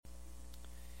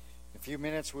few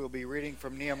minutes we'll be reading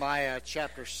from Nehemiah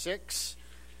chapter 6.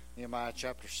 Nehemiah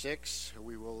chapter 6.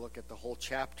 We will look at the whole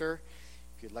chapter.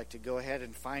 If you'd like to go ahead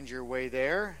and find your way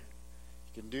there,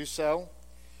 you can do so.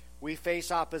 We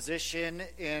face opposition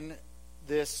in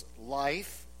this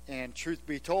life, and truth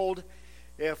be told,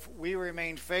 if we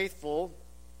remain faithful,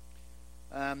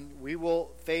 we will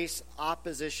face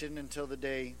opposition until the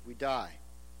day we die.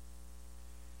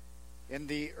 In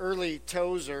the early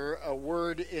Tozer, a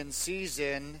word in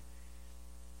season,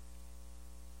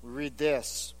 we read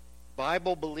this: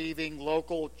 Bible-believing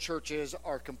local churches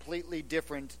are completely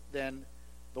different than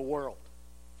the world.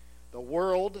 The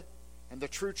world and the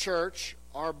true church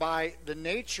are by the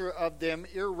nature of them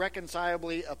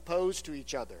irreconcilably opposed to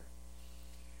each other.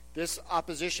 This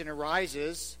opposition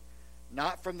arises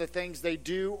not from the things they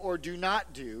do or do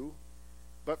not do,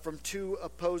 but from two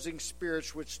opposing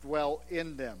spirits which dwell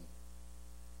in them.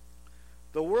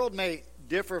 The world may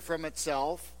differ from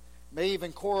itself, may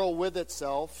even quarrel with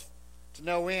itself to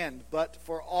no end, but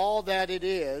for all that it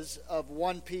is of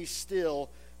one piece still,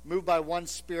 moved by one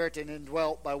spirit and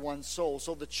indwelt by one soul.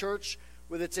 So the church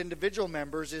with its individual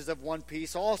members is of one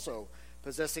piece also,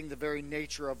 possessing the very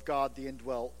nature of God, the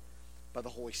indwelt by the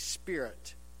Holy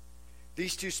Spirit.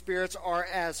 These two spirits are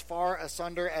as far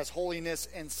asunder as holiness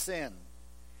and sin,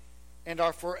 and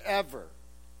are forever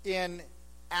in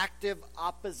active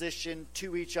opposition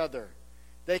to each other.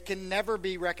 They can never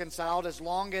be reconciled as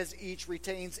long as each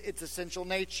retains its essential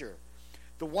nature.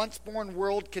 The once-born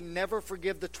world can never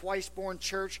forgive the twice-born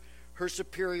church her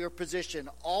superior position.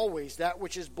 Always that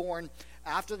which is born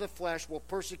after the flesh will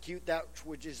persecute that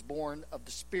which is born of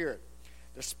the Spirit.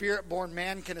 The Spirit-born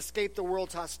man can escape the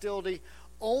world's hostility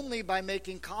only by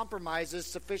making compromises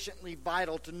sufficiently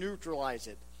vital to neutralize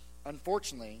it.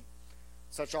 Unfortunately,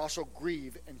 such also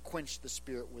grieve and quench the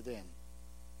Spirit within.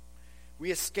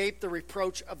 We escape the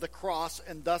reproach of the cross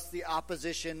and thus the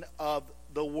opposition of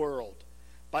the world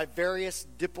by various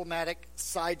diplomatic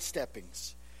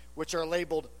sidesteppings, which are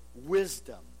labeled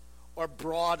wisdom or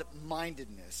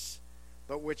broad-mindedness,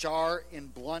 but which are, in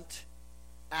blunt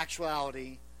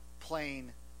actuality,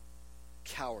 plain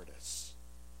cowardice.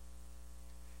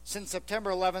 Since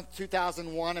September 11th,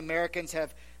 2001, Americans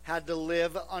have had to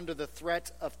live under the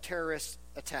threat of terrorist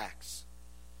attacks.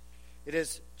 It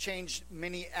has changed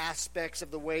many aspects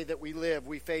of the way that we live.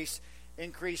 We face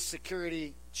increased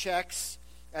security checks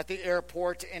at the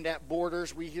airport and at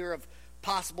borders. We hear of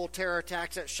possible terror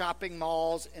attacks at shopping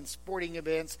malls and sporting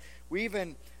events. We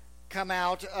even came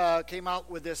out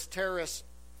with this terrorist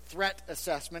threat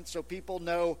assessment so people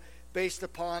know, based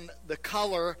upon the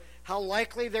color, how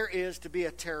likely there is to be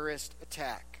a terrorist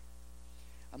attack.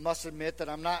 I must admit that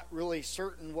I'm not really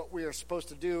certain what we are supposed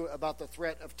to do about the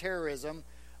threat of terrorism,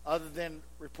 other than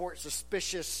report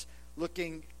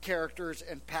suspicious-looking characters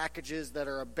and packages that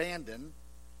are abandoned.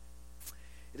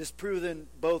 It has proven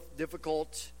both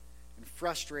difficult and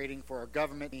frustrating for our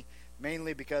government,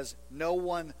 mainly because no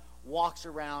one walks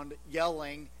around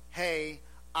yelling, "Hey,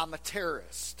 I'm a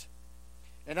terrorist."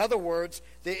 In other words,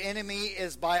 the enemy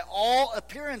is by all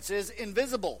appearances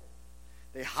invisible.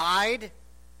 They hide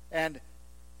and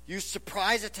use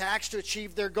surprise attacks to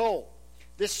achieve their goal.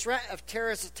 This threat of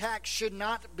terrorist attacks should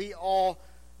not be all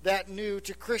that new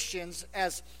to Christians,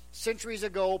 as centuries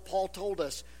ago Paul told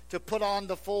us to put on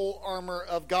the full armor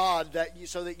of God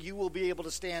so that you will be able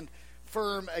to stand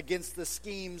firm against the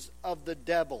schemes of the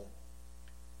devil.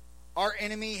 Our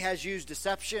enemy has used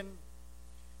deception,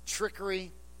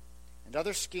 trickery, and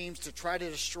other schemes to try to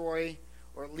destroy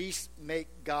or at least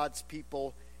make God's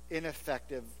people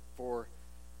ineffective for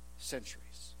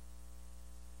centuries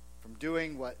from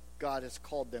doing what God has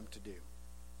called them to do.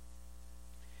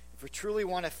 If we truly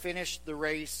want to finish the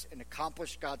race and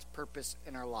accomplish God's purpose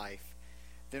in our life,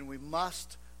 then we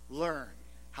must learn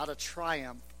how to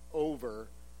triumph over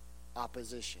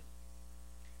opposition.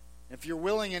 If you're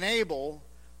willing and able,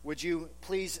 would you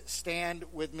please stand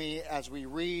with me as we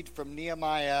read from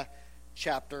Nehemiah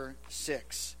chapter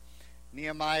 6.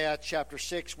 Nehemiah chapter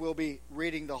 6, we'll be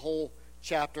reading the whole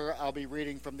chapter. I'll be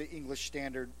reading from the English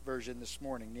Standard Version this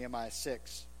morning, Nehemiah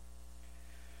 6.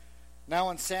 Now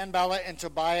when Sanballat and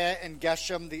Tobiah and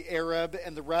Geshem the Arab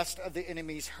and the rest of the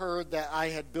enemies heard that I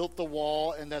had built the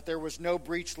wall and that there was no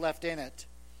breach left in it,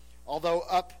 although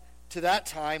up to that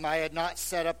time I had not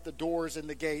set up the doors and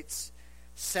the gates,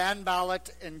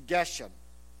 Sanballat and Geshem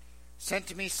sent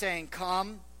to me saying,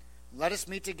 "Come, let us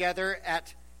meet together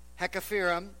at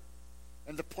Hecaphim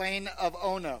in the plain of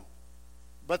Ono."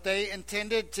 But they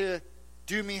intended to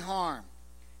do me harm.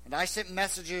 And I sent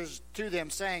messengers to them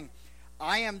saying,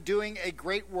 "I am doing a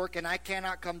great work and I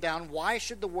cannot come down. Why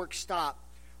should the work stop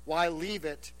while I leave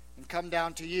it and come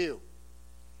down to you?"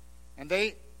 And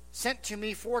they sent to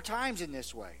me 4 times in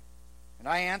this way, and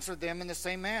I answered them in the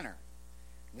same manner.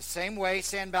 In the same way,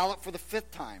 Sanballat for the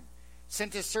 5th time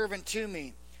sent his servant to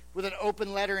me with an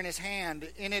open letter in his hand.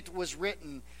 In it was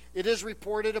written, "It is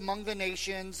reported among the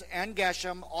nations," and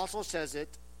Geshem also says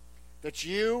it, "that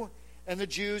you and the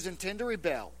Jews intend to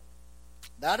rebel.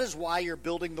 That is why you're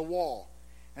building the wall.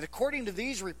 And according to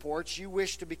these reports, you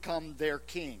wish to become their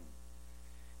king.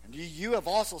 And you have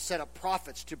also set up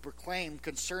prophets to proclaim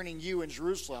concerning you in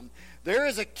Jerusalem, there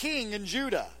is a king in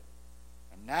Judah.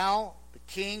 And now the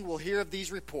king will hear of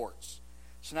these reports.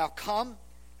 So now come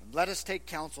and let us take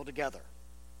counsel together."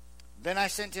 Then I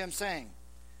sent to him, saying,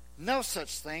 "No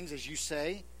such things as you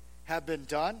say have been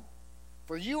done,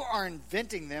 for you are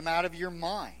inventing them out of your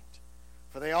mind.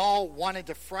 For they all wanted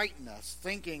to frighten us,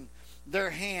 thinking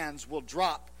their hands will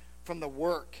drop from the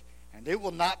work, and it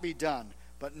will not be done.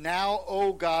 But now,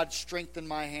 O God, strengthen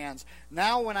my hands."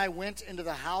 Now when I went into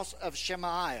the house of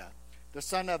Shemaiah, the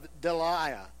son of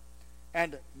Delaiah,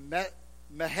 and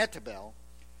Mehetabel,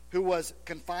 who was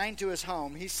confined to his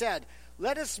home, he said,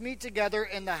 "Let us meet together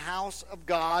in the house of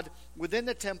God within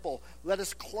the temple. Let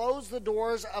us close the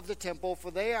doors of the temple,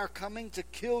 for they are coming to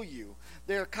kill you.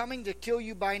 They are coming to kill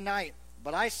you by night."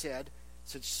 But I said,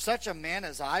 "Should such a man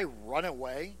as I run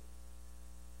away?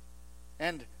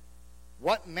 And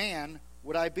what man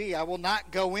would I be? I will not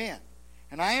go in."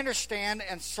 And I understand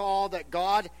and saw that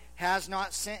God has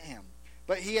not sent him,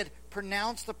 but he had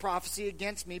pronounced the prophecy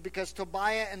against me, because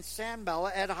Tobiah and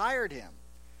Sanballat had hired him.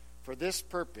 For this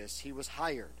purpose he was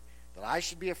hired, that I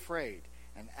should be afraid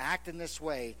and act in this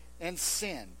way and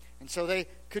sin, and so they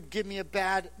could give me a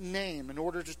bad name in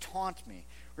order to taunt me.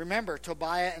 Remember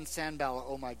Tobiah and Sanballat,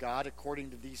 O my God,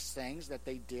 according to these things that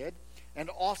they did, and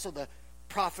also the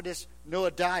prophetess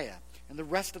Noadiah and the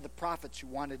rest of the prophets who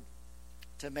wanted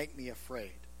to make me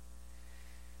afraid.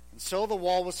 And so the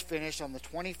wall was finished on the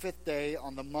 25th day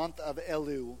on the month of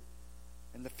Elul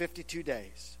in the 52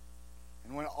 days.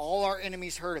 And when all our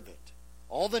enemies heard of it,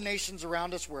 all the nations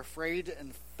around us were afraid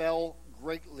and fell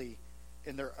greatly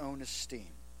in their own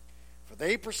esteem. For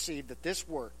they perceived that this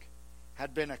work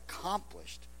had been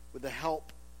accomplished with the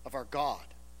help of our God.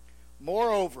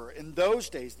 Moreover, in those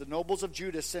days the nobles of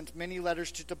Judah sent many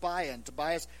letters to Tobiah, and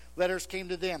Tobiah's letters came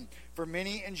to them. For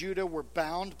many in Judah were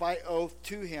bound by oath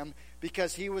to him,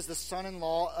 because he was the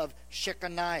son-in-law of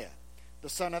Shechaniah, the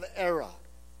son of Erah,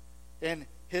 and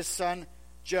his son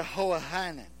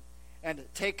Jehohanan, and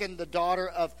taken the daughter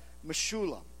of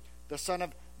Meshullam, the son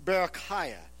of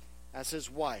Berechiah, as his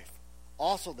wife.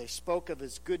 Also they spoke of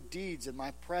his good deeds in my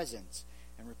presence,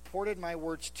 and reported my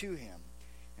words to him.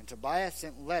 And Tobiah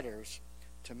sent letters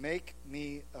to make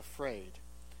me afraid.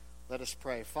 Let us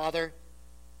pray. Father,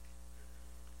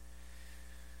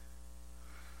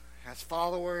 as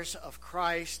followers of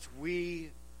Christ,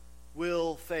 we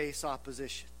will face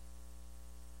opposition.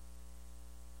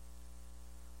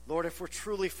 Lord, if we're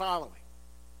truly following,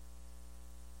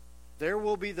 there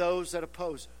will be those that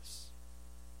oppose us.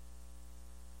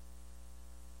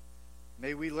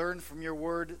 May we learn from your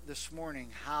word this morning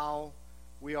how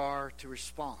we are to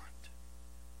respond.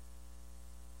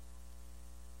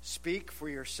 Speak, for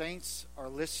your saints are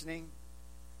listening.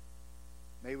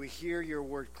 May we hear your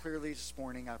word clearly this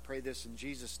morning. I pray this in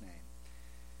Jesus'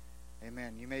 name.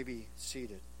 Amen. You may be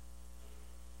seated.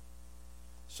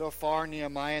 So far,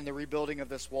 Nehemiah, in the rebuilding of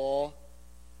this wall,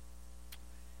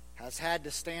 has had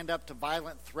to stand up to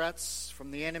violent threats from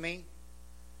the enemy.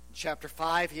 In chapter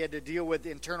 5, he had to deal with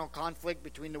internal conflict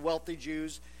between the wealthy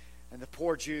Jews and the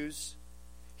poor Jews.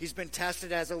 He's been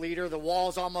tested as a leader. The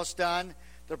wall's almost done.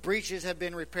 The breaches have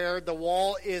been repaired. The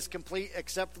wall is complete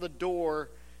except for the door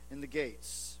and the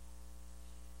gates.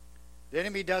 The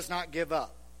enemy does not give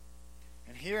up.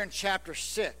 And here in chapter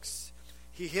 6,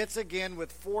 he hits again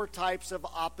with 4 types of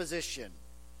opposition.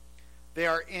 They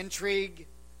are intrigue,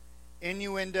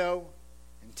 innuendo,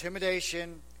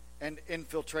 intimidation, and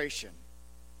infiltration.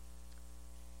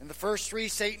 In the first 3,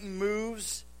 Satan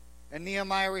moves and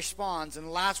Nehemiah responds. In the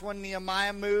last one,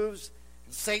 Nehemiah moves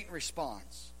and Satan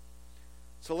responds.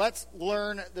 So let's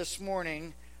learn this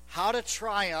morning how to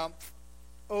triumph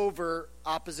over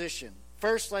opposition.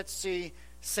 First, let's see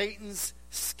Satan's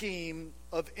scheme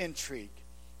of intrigue.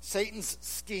 Satan's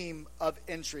scheme of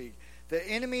intrigue. The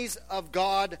enemies of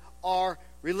God are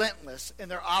relentless in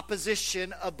their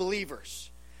opposition of believers.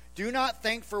 Do not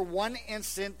think for one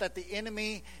instant that the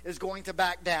enemy is going to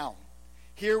back down.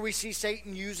 Here we see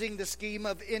Satan using the scheme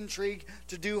of intrigue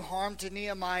to do harm to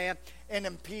Nehemiah and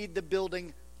impede the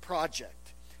building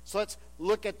project. So let's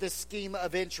look at this scheme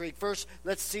of intrigue. First,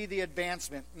 let's see the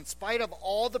advancement. In spite of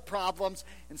all the problems,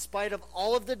 in spite of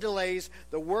all of the delays,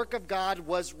 the work of God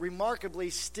was remarkably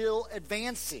still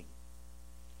advancing.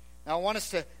 Now, I want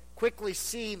us to quickly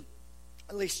see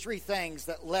at least three things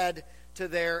that led to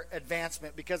their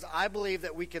advancement, because I believe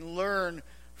that we can learn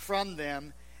from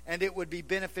them, and it would be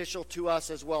beneficial to us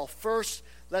as well. First,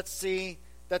 let's see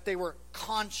that they were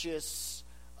conscious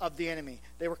of the enemy.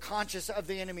 They were conscious of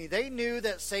the enemy. They knew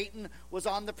that Satan was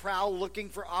on the prowl looking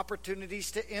for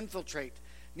opportunities to infiltrate.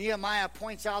 Nehemiah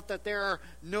points out that there are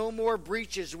no more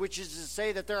breaches, which is to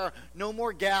say that there are no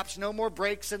more gaps, no more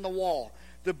breaks in the wall.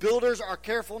 The builders are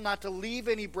careful not to leave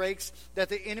any breaks that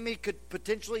the enemy could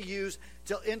potentially use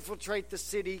to infiltrate the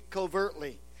city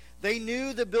covertly. They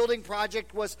knew the building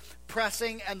project was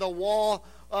pressing and the wall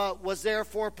was there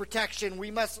for protection. We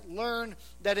must learn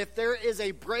that if there is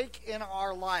a break in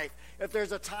our life, if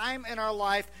there's a time in our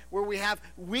life where we have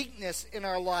weakness in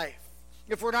our life,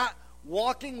 if we're not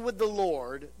walking with the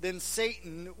Lord, then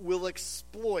Satan will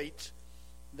exploit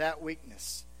that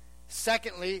weakness.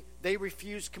 Secondly, they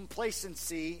refused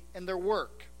complacency in their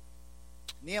work.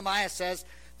 Nehemiah says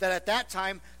that at that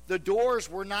time, the doors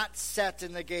were not set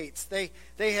in the gates. They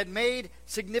had made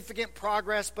significant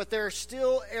progress, but there are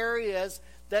still areas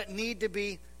that need to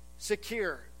be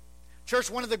secure.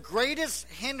 Church, one of the greatest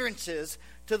hindrances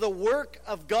to the work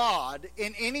of God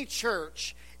in any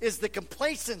church is the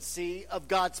complacency of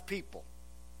God's people.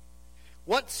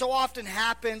 What so often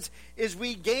happens is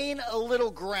we gain a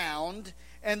little ground,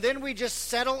 and then we just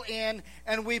settle in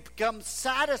and we become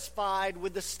satisfied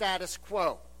with the status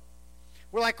quo.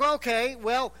 We're like, okay,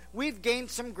 well, we've gained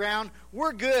some ground.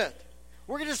 We're good.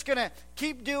 We're just going to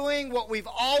keep doing what we've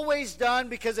always done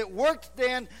because it worked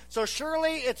then, so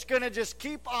surely it's going to just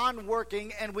keep on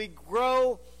working, and we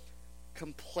grow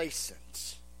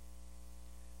complacent.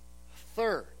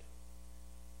 Third,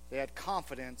 they had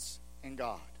confidence in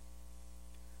God.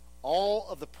 All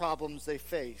of the problems they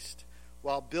faced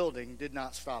while building did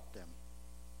not stop them.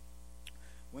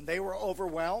 When they were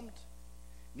overwhelmed,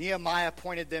 Nehemiah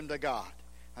pointed them to God,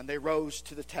 and they rose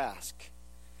to the task.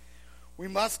 We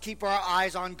must keep our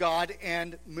eyes on God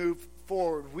and move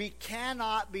forward. We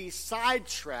cannot be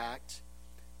sidetracked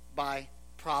by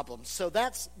problems. So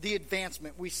that's the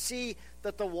advancement. We see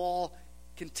that the wall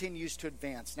continues to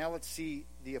advance. Now let's see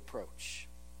the approach.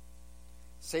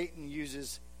 Satan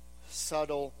uses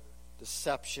subtle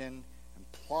deception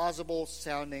and plausible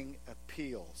sounding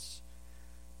appeals,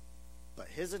 but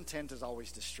his intent is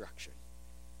always destruction.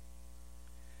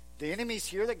 The enemies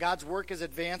hear that God's work is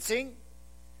advancing,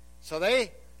 so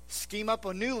they scheme up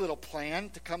a new little plan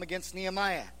to come against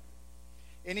Nehemiah.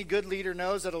 Any good leader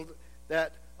knows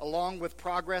that along with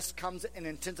progress comes an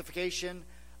intensification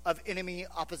of enemy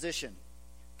opposition.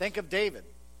 Think of David,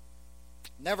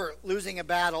 never losing a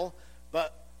battle,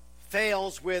 but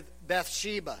fails with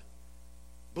Bathsheba.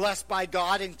 Blessed by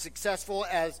God and successful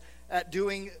at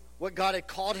doing what God had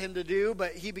called him to do,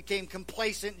 but he became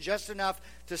complacent just enough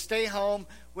to stay home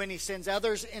when he sends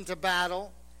others into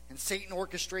battle, and Satan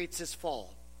orchestrates his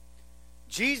fall.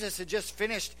 Jesus had just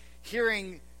finished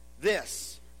hearing,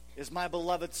 "This is my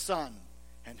beloved Son,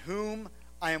 in whom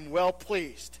I am well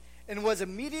pleased," and was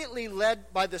immediately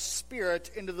led by the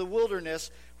Spirit into the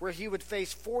wilderness, where he would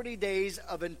face 40 days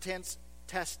of intense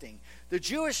testing. The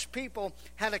Jewish people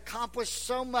had accomplished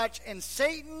so much, and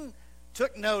Satan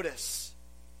took notice,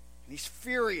 and he's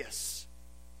furious.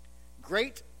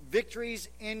 Great victories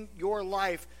in your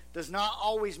life does not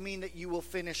always mean that you will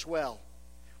finish well.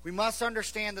 We must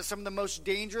understand that some of the most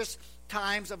dangerous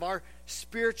times of our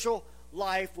spiritual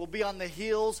life will be on the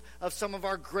heels of some of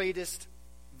our greatest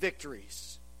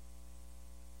victories.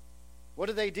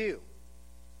 What do?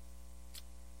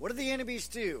 What do the enemies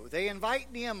do? They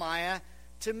invite Nehemiah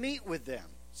to meet with them.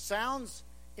 Sounds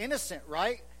innocent,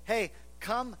 right? Hey,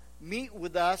 come meet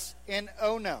with us in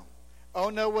Ono.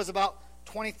 Ono was about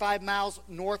 25 miles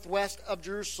northwest of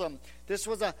Jerusalem. This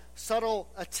was a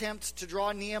subtle attempt to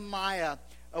draw Nehemiah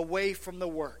away from the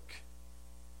work.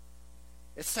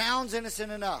 It sounds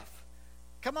innocent enough.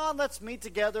 Come on, let's meet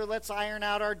together. Let's iron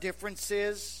out our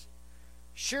differences.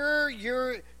 Sure,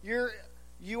 you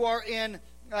are in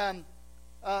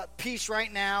peace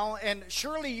right now, and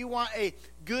surely you want a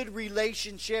good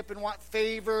relationship and want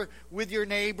favor with your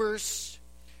neighbors.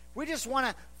 We just want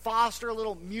to foster a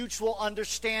little mutual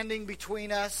understanding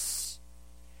between us.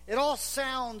 It all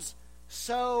sounds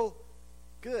so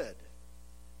good.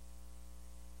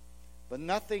 But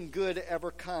nothing good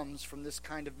ever comes from this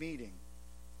kind of meeting.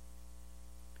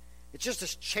 It's just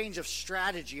a change of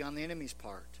strategy on the enemy's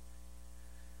part.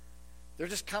 They're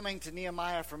just coming to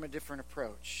Nehemiah from a different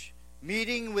approach.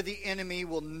 Meeting with the enemy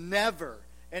will never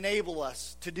enable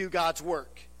us to do God's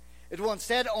work. It will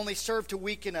instead only serve to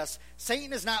weaken us.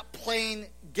 Satan is not playing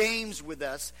games with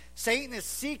us. Satan is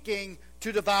seeking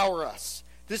to devour us.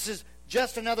 This is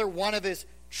just another one of his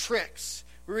tricks.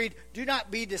 We read, do not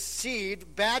be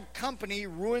deceived. Bad company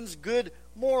ruins good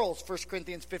morals, 1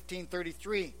 Corinthians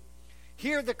 15:33.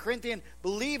 Here the Corinthian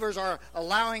believers are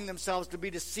allowing themselves to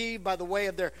be deceived by the way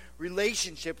of their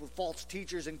relationship with false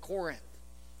teachers in Corinth.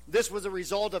 This was a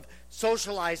result of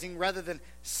socializing rather than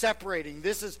separating.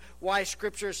 This is why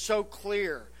Scripture is so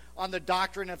clear on the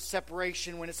doctrine of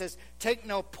separation when it says, take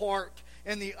no part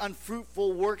in the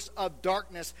unfruitful works of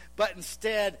darkness, but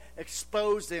instead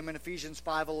expose them in Ephesians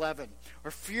 5:11.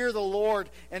 Or fear the Lord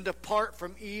and depart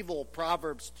from evil,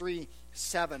 Proverbs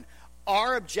 3:7.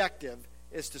 Our objective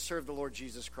is to serve the Lord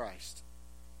Jesus Christ.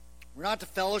 We're not to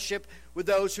fellowship with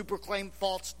those who proclaim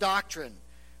false doctrine.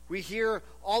 We hear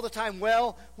all the time,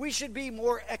 well, we should be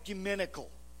more ecumenical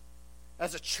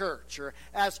as a church, or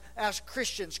as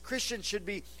Christians. Christians should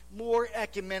be more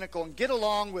ecumenical and get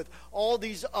along with all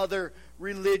these other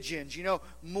religions. You know,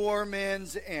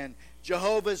 Mormons and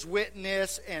Jehovah's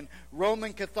Witness and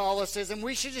Roman Catholicism.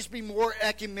 We should just be more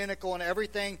ecumenical in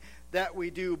everything that we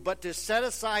do. But to set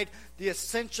aside the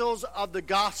essentials of the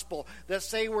gospel that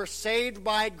say we're saved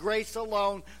by grace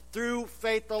alone, through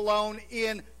faith alone,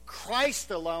 in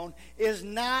Christ alone, is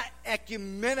not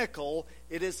ecumenical.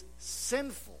 It is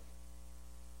sinful.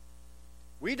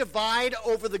 We divide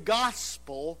over the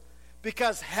gospel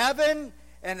because heaven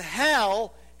and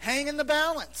hell hang in the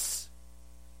balance.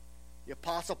 The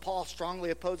Apostle Paul strongly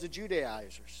opposed the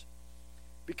Judaizers.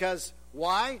 Because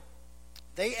why?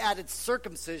 They added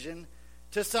circumcision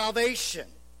to salvation.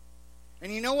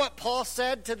 And you know what Paul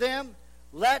said to them?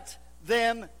 Let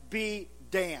them be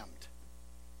damned.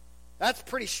 That's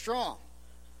pretty strong.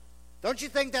 Don't you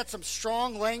think that's some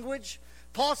strong language?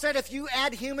 Paul said if you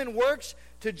add human works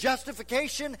to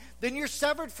justification, then you're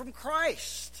severed from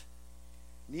Christ.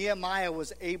 Nehemiah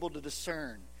was able to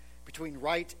discern between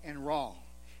right and wrong.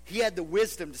 He had the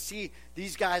wisdom to see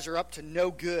these guys are up to no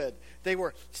good. They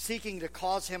were seeking to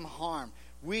cause him harm.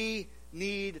 We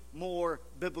need more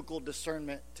biblical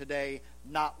discernment today,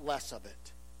 not less of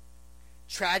it.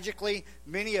 Tragically,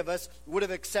 many of us would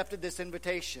have accepted this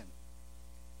invitation.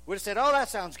 Would have said, oh, that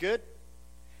sounds good.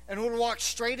 And would have walked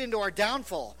straight into our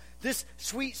downfall. This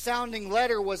sweet-sounding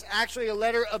letter was actually a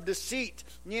letter of deceit.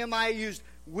 Nehemiah used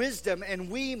wisdom, and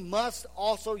we must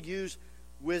also use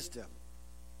wisdom.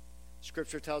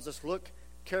 Scripture tells us, look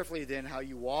carefully then how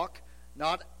you walk,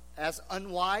 not as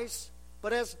unwise,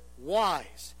 but as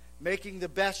wise, making the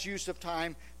best use of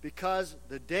time, because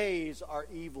the days are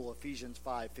evil, Ephesians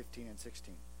 5:15 and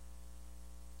 16.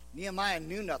 Nehemiah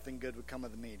knew nothing good would come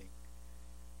of the meeting.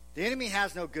 The enemy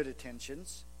has no good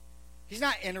intentions. He's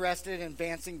not interested in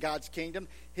advancing God's kingdom.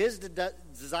 His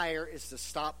desire is to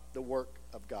stop the work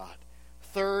of God.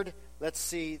 Third, let's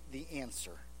see the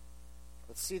answer.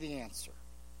 Let's see the answer.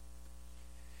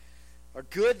 A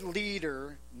good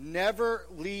leader never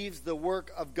leaves the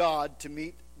work of God to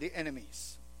meet the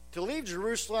enemies. To leave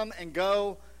Jerusalem and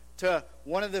go to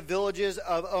one of the villages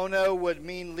of Ono would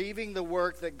mean leaving the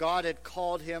work that God had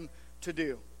called him to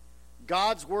do.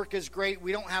 God's work is great.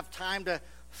 We don't have time to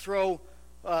throw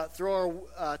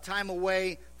our time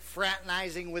away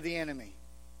fraternizing with the enemy.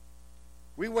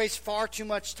 We waste far too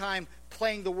much time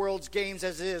playing the world's games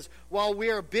as it is. While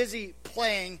we are busy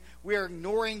playing, we are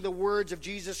ignoring the words of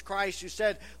Jesus Christ, who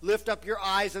said, lift up your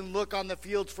eyes and look on the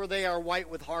fields, for they are white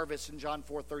with harvest, in John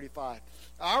 4:35.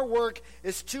 Our work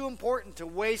is too important to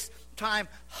waste time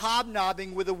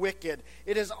hobnobbing with the wicked.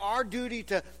 It is our duty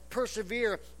to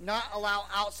persevere, not allow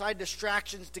outside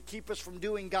distractions to keep us from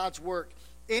doing God's work.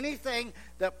 Anything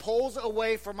that pulls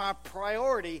away from our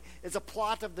priority is a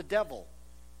plot of the devil.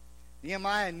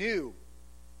 Nehemiah knew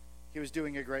he was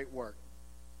doing a great work.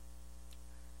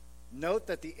 Note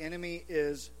that the enemy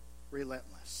is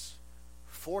relentless.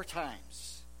 4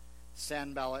 times,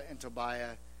 Sanballat and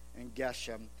Tobiah and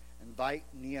Geshem invite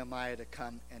Nehemiah to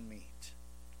come and meet.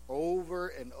 Over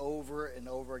and over and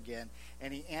over again.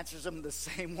 And he answers them the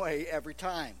same way every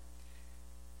time.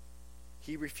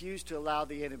 He refused to allow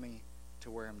the enemy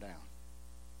to wear him down.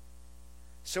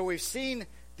 So we've seen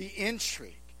the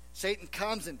intrigue. Satan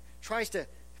comes and tries to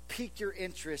pique your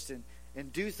interest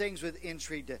and do things with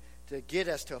intrigue to get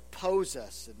us, to oppose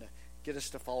us, and to get us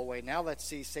to fall away. Now let's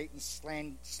see Satan's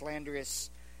slanderous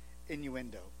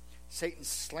innuendo. Satan's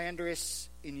slanderous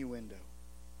innuendo.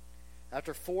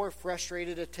 After 4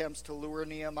 frustrated attempts to lure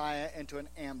Nehemiah into an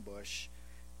ambush,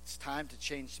 it's time to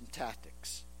change some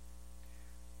tactics.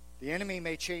 The enemy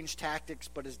may change tactics,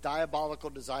 but his diabolical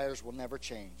desires will never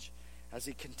change. as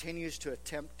he continues to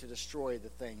attempt to destroy the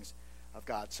things of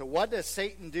God. So what does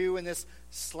Satan do in this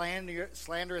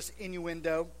slanderous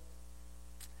innuendo?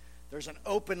 There's an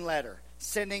open letter,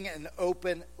 sending an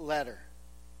open letter.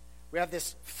 We have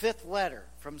this fifth letter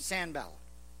from Sanballat.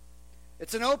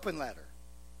 It's an open letter.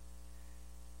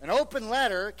 An open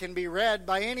letter can be read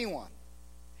by anyone.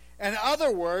 In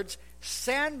other words,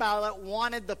 Sanballat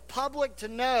wanted the public to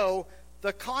know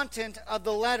the content of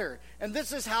the letter. And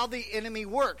this is how the enemy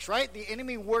works, right? The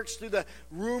enemy works through the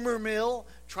rumor mill,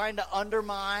 trying to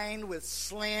undermine with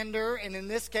slander, and in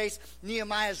this case,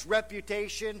 Nehemiah's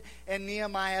reputation and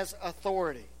Nehemiah's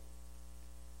authority.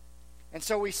 And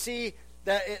so we see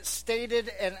that it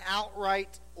stated an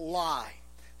outright lie.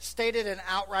 Stated an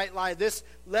outright lie. This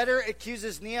letter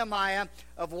accuses Nehemiah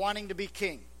of wanting to be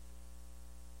king.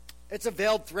 It's a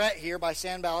veiled threat here by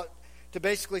Sanballat to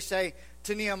basically say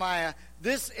to Nehemiah,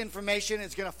 this information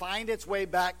is going to find its way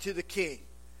back to the king.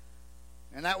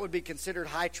 And that would be considered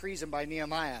high treason by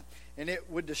Nehemiah. And it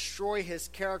would destroy his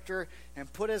character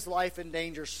and put his life in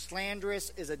danger.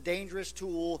 Slanderous is a dangerous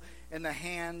tool in the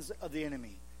hands of the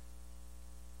enemy.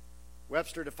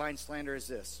 Webster defines slander as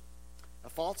this: a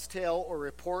false tale or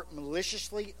report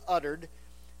maliciously uttered,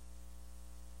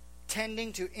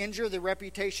 tending to injure the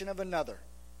reputation of another.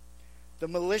 The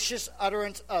malicious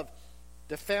utterance of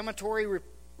defamatory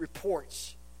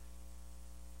reports,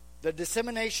 the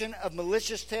dissemination of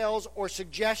malicious tales or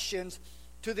suggestions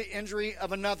to the injury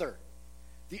of another,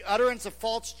 the utterance of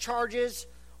false charges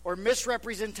or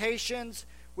misrepresentations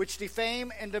which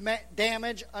defame and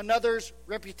damage another's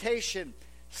reputation.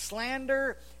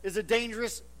 Slander is a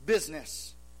dangerous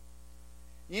business.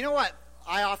 You know what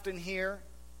I often hear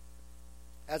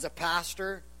as a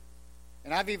pastor,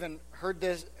 and I've even heard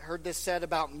this said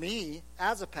about me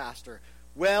as a pastor?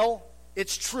 Well,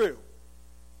 it's true.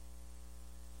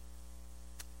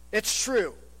 It's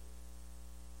true.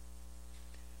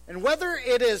 And whether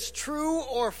it is true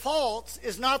or false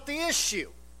is not the issue.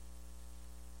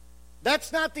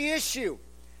 That's not the issue.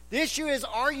 The issue is,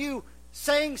 are you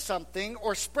saying something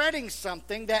or spreading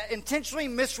something that intentionally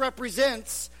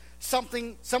misrepresents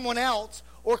someone else,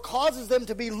 or causes them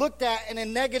to be looked at in a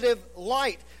negative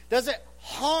light? Does it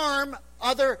harm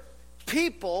other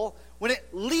people when it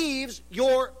leaves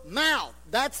your mouth?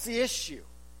 That's the issue.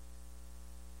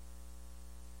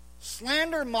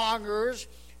 Slander mongers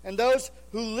and those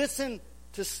who listen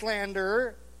to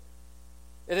slander,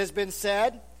 it has been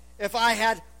said, if I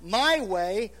had my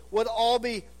way, would all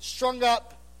be strung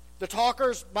up, the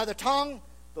talkers by the tongue,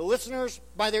 the listeners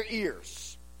by their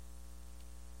ears.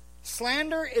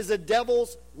 Slander is a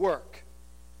devil's work.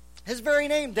 His very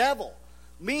name, devil,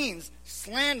 means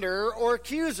slanderer or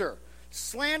accuser.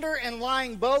 Slander and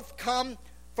lying both come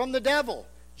from the devil.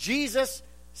 Jesus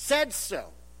said so.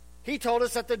 He told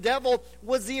us that the devil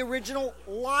was the original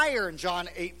liar in John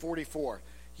 8:44.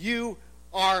 You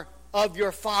are of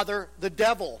your father, the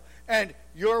devil, and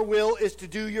your will is to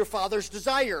do your father's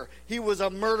desire. He was a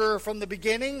murderer from the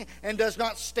beginning and does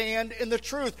not stand in the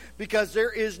truth, because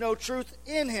there is no truth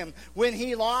in him. When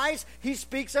he lies, he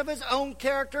speaks of his own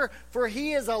character, for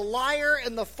he is a liar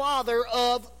and the father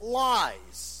of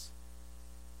lies.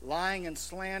 Lying and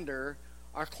slander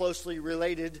are closely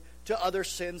related to other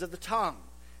sins of the tongue,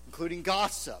 including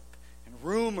gossip and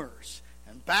rumors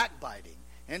and backbiting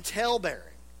and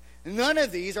talebearing. None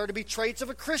of these are to be traits of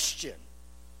a Christian.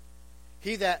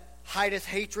 He that hideth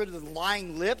hatred with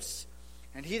lying lips,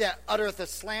 and he that uttereth a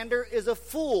slander is a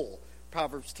fool,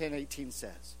 Proverbs 10:18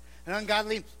 says. An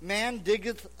ungodly man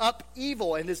diggeth up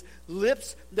evil, and his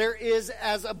lips there is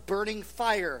as a burning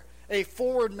fire. A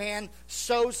forward man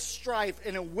sows strife,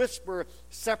 and a whisper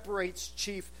separates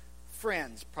chief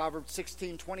friends. Proverbs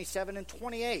 16:27 and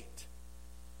 28.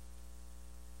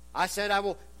 I said, I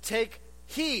will take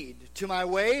heed to my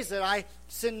ways, that I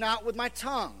sin not with my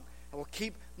tongue. I will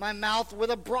keep my mouth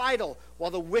with a bridle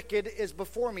while the wicked is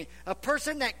before me. A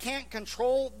person that can't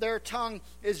control their tongue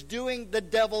is doing the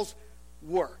devil's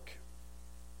work.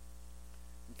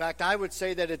 In fact, I would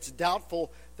say that it's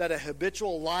doubtful that a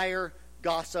habitual liar,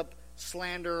 gossip,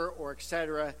 slanderer, or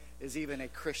etc. is even a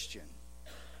Christian.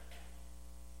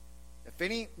 If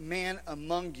any man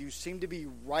among you seem to be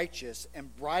righteous,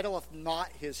 and bridleth not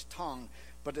his tongue,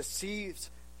 but deceives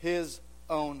his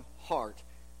own heart,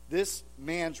 this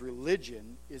man's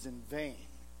religion is in vain.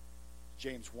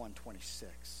 James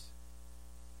 1:26.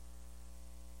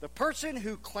 The person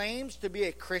who claims to be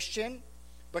a Christian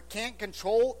but can't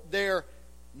control their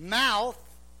mouth,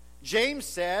 James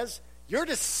says, you're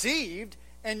deceived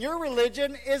and your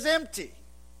religion is empty.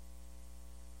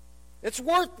 It's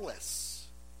worthless.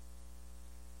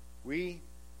 We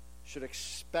should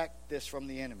expect this from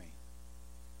the enemy.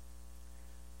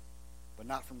 but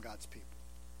not from God's people.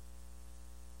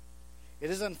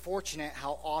 It is unfortunate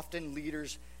how often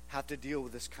leaders have to deal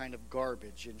with this kind of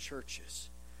garbage in churches.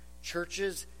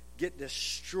 Churches get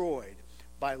destroyed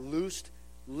by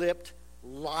loose-lipped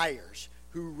liars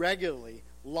who regularly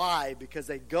lie because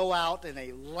they go out and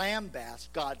they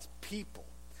lambaste God's people.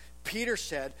 Peter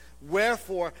said,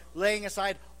 "Wherefore, laying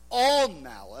aside all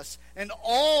malice and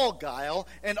all guile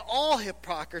and all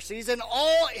hypocrisies and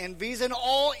all envies and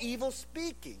all evil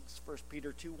speakings." 1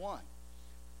 Peter 2:1.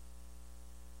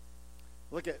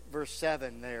 Look at verse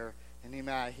 7 there in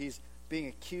Nehemiah. He's being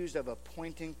accused of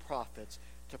appointing prophets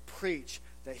to preach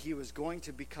that he was going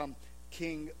to become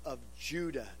king of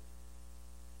Judah.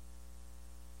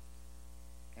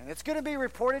 And it's going to be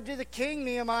reported to the king,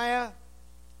 Nehemiah.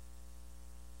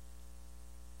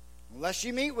 Unless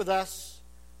you meet with us,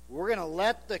 we're going to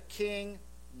let the king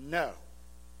know.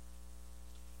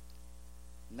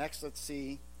 Next, let's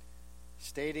see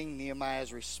stating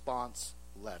Nehemiah's response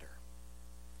letter.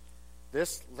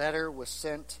 This letter was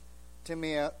sent to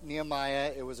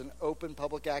Nehemiah. It was an open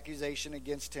public accusation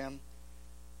against him.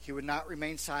 He would not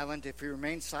remain silent. If he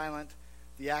remained silent,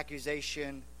 the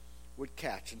accusation would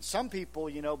catch. And some people,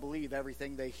 believe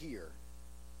everything they hear.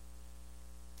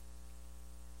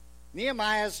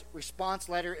 Nehemiah's response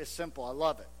letter is simple. I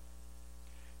love it.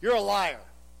 You're a liar.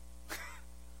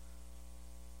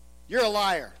 You're a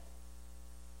liar.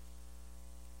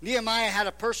 Nehemiah had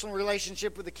a personal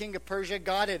relationship with the king of Persia.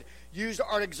 God had used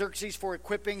Artaxerxes for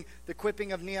the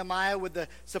equipping of Nehemiah with the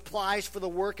supplies for the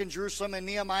work in Jerusalem, and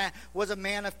Nehemiah was a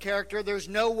man of character. There's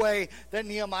no way that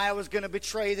Nehemiah was going to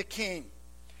betray the king.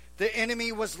 The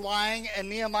enemy was lying, and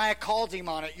Nehemiah called him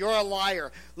on it. You're a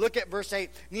liar. Look at verse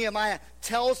 8. Nehemiah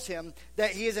tells him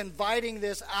that he is inviting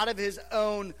this out of his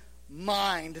own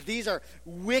mind. These are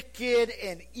wicked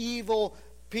and evil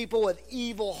people with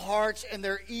evil hearts, and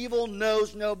their evil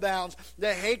knows no bounds.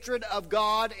 The hatred of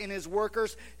God and his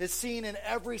workers is seen in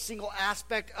every single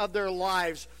aspect of their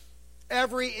lives.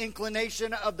 Every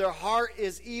inclination of their heart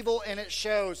is evil, and it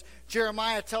shows.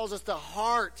 Jeremiah tells us the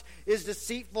heart is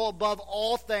deceitful above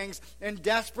all things and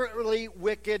desperately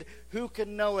wicked. Who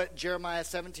can know it? Jeremiah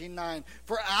 17:9.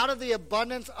 For out of the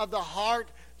abundance of the heart,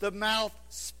 the mouth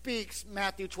speaks.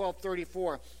 Matthew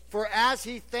 12:34. For as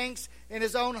he thinks in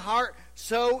his own heart,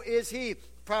 so is he.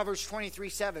 Proverbs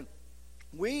 23:7.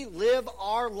 We live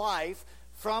our life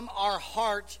from our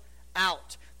heart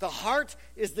out. The heart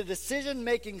is the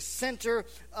decision-making center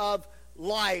of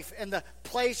life and the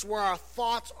place where our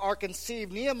thoughts are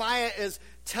conceived. Nehemiah is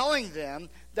telling them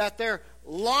that their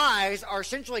lies are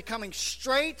essentially coming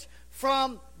straight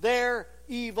from their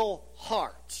evil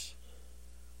heart.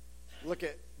 Look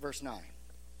at verse 9.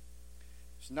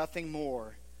 There's nothing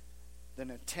more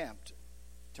than an attempt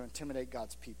to intimidate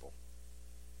God's people.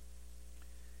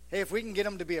 Hey, if we can get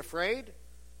them to be afraid,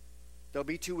 they'll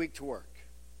be too weak to work.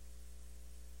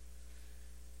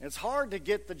 It's hard to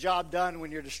get the job done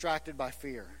when you're distracted by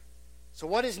fear. So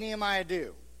what does Nehemiah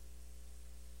do?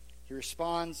 He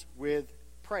responds with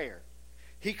prayer.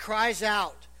 He cries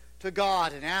out to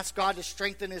God and asks God to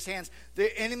strengthen his hands.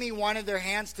 The enemy wanted their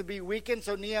hands to be weakened,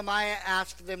 so Nehemiah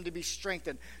asked for them to be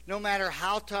strengthened. No matter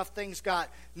how tough things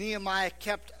got, Nehemiah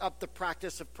kept up the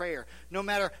practice of prayer. No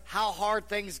matter how hard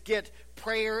things get,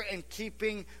 prayer and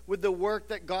keeping with the work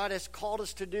that God has called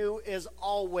us to do is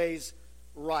always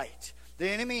right. The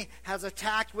enemy has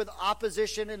attacked with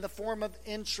opposition in the form of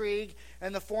intrigue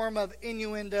and the form of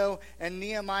innuendo, and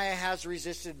Nehemiah has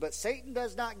resisted. But Satan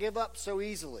does not give up so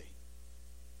easily.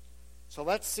 So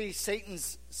let's see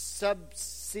Satan's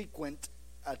subsequent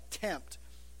attempt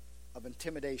of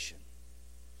intimidation.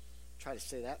 Try to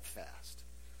say that fast.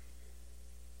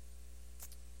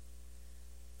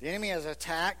 The enemy has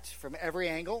attacked from every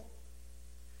angle.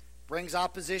 Brings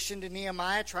opposition to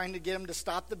Nehemiah, trying to get him to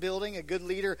stop the building. A good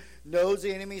leader knows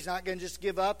the enemy is not going to just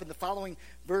give up. In the following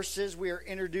verses, we are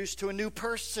introduced to a new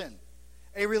person,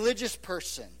 a religious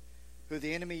person, who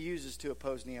the enemy uses to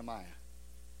oppose Nehemiah.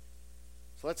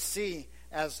 So let's see,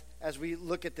 as we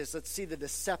look at this, let's see the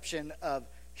deception of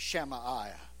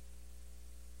Shemaiah.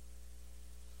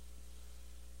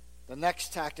 The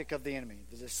next tactic of the enemy,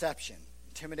 the deception,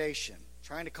 intimidation,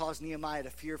 trying to cause Nehemiah to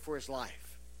fear for his life.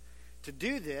 To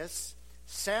do this,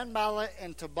 Sanballat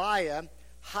and Tobiah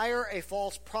hire a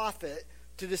false prophet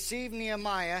to deceive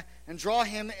Nehemiah and draw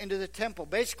him into the temple.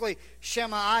 Basically,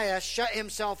 Shemaiah shut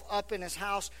himself up in his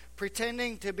house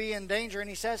pretending to be in danger. And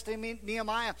he says to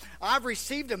Nehemiah, I've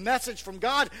received a message from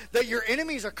God that your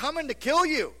enemies are coming to kill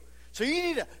you. So you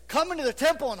need to come into the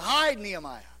temple and hide,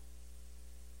 Nehemiah.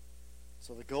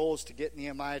 So the goal is to get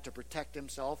Nehemiah to protect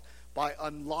himself by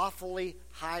unlawfully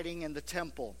hiding in the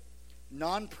temple.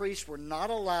 non-priests were not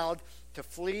allowed to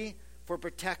flee for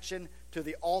protection to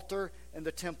the altar and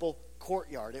the temple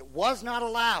courtyard. It was not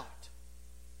allowed.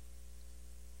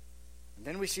 And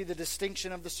then we see the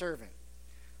distinction of the servant.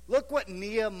 Look what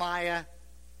Nehemiah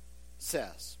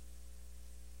says.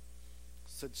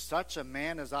 Should such a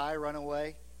man as I run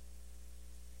away?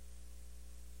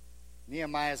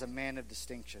 Nehemiah is a man of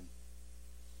distinction.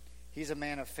 He's a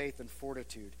man of faith and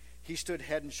fortitude. He stood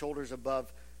head and shoulders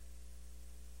above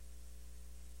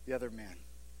the other men.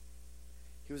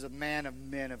 He was a man of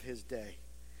men of his day.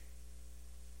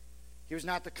 He was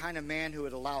not the kind of man who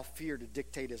would allow fear to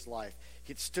dictate his life.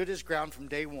 He had stood his ground from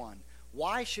day one.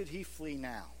 Why should he flee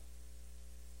now?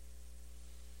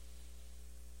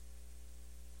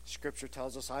 Scripture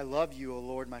tells us, I love you, O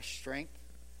Lord, my strength.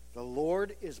 The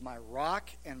Lord is my rock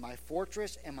and my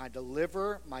fortress and my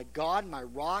deliverer, my God, my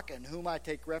rock, in whom I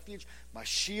take refuge, my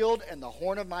shield and the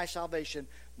horn of my salvation,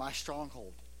 my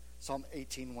stronghold. Psalm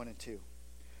 18, 1 and 2.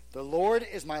 The Lord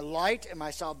is my light and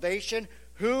my salvation.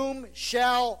 Whom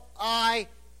shall I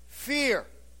fear?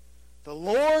 The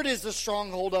Lord is the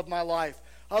stronghold of my life.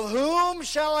 Of whom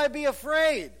shall I be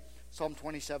afraid? Psalm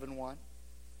 27, 1.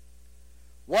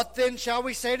 What then shall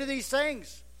we say to these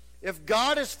things? If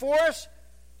God is for us,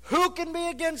 who can be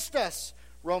against us?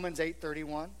 Romans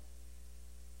 8:31. I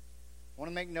want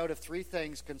to make note of three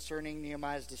things concerning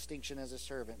Nehemiah's distinction as a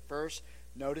servant. First,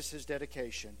 notice his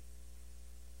dedication.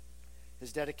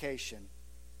 His dedication.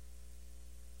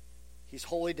 He's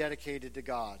wholly dedicated to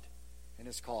God and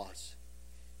his cause.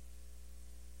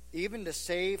 Even to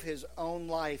save his own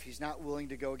life, he's not willing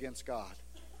to go against God.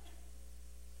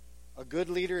 A good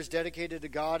leader is dedicated to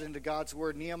God and to God's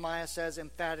word. Nehemiah says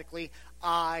emphatically,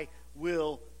 I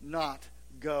will not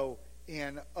go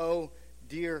in. Oh,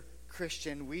 dear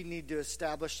Christian, we need to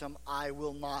establish some I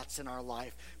will nots in our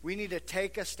life. We need to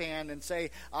take a stand and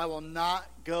say, I will not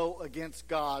go against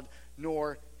God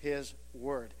nor his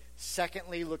word.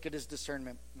 Secondly, look at his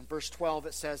discernment. In verse 12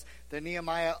 it says that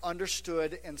Nehemiah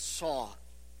understood and saw.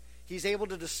 He's able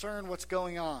to discern what's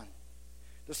going on.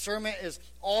 Discernment is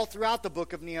all throughout the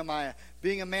book of Nehemiah.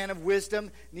 Being a man of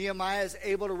wisdom, Nehemiah is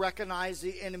able to recognize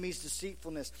the enemy's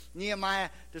deceitfulness. Nehemiah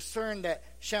discerned that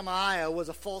Shemaiah was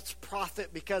a false prophet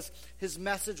because his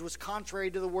message was contrary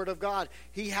to the word of God.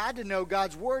 He had to know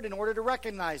God's word in order to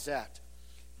recognize that.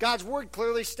 God's word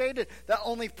clearly stated that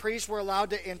only priests were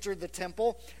allowed to enter the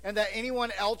temple and that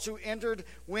anyone else who entered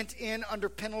went in under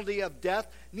penalty of death.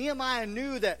 Nehemiah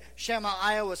knew that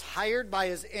Shemaiah was hired by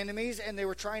his enemies and they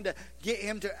were trying to get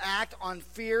him to act on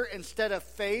fear instead of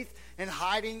faith and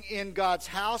hiding in God's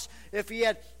house. If he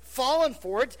had fallen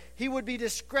for it, he would be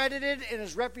discredited and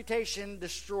his reputation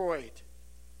destroyed.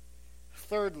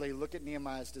 Thirdly, look at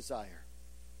Nehemiah's desire.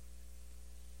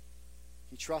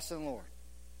 He trusts in the Lord.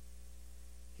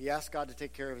 He asked God to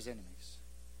take care of his enemies.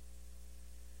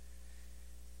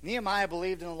 Nehemiah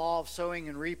believed in the law of sowing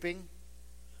and reaping,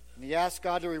 and he asked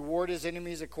God to reward his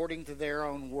enemies according to their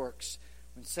own works.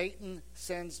 When Satan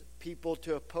sends people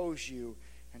to oppose you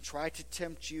and try to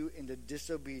tempt you into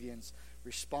disobedience,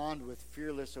 respond with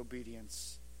fearless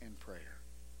obedience and prayer.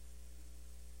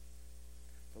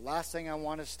 The last thing I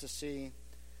want us to see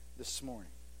this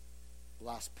morning, the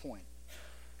last point,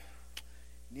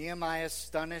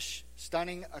 Nehemiah's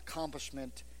stunning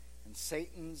accomplishment in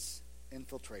Satan's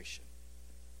infiltration.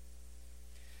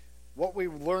 What we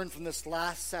learned from this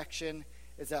last section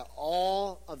is that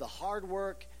all of the hard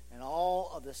work and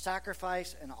all of the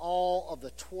sacrifice and all of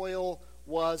the toil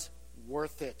was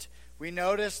worth it. We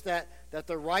noticed that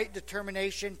the right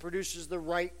determination produces the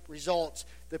right results.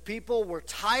 The people were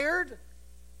tired,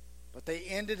 but they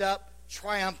ended up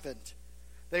triumphant.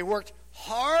 They worked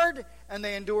hard and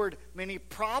they endured many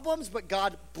problems, but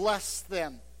God blessed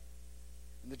them.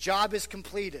 And the job is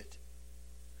completed.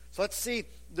 So let's see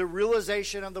the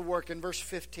realization of the work in verse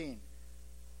 15.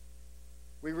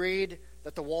 We read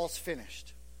that the wall's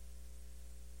finished.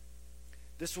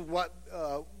 This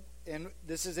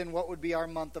is in what would be our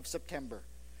month of September.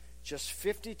 Just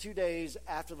 52 days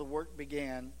after the work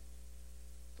began,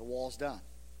 the wall's done.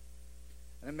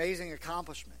 An amazing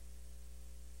accomplishment.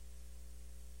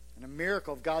 And a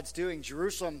miracle of God's doing.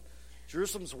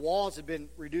 Jerusalem's walls had been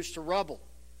reduced to rubble,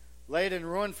 laid in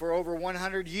ruin for over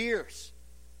 100 years.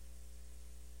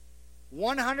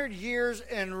 100 years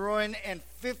in ruin and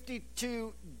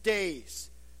 52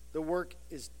 days. The work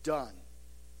is done.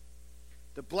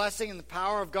 The blessing and the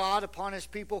power of God upon his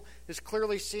people is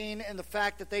clearly seen in the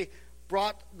fact that they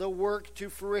brought the work to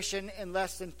fruition in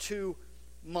less than 2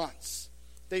 months.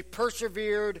 They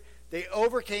persevered. They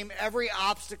overcame every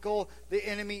obstacle the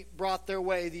enemy brought their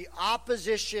way. The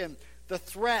opposition, the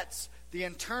threats, the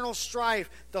internal strife,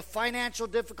 the financial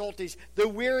difficulties, the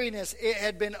weariness, it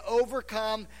had been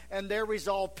overcome and their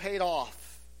resolve paid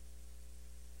off.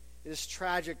 It is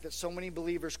tragic that so many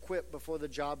believers quit before the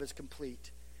job is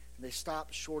complete and they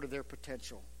stop short of their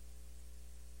potential.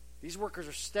 These workers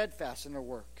are steadfast in their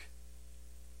work.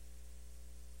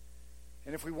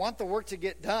 And if we want the work to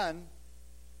get done,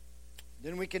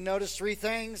 then we can notice three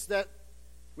things that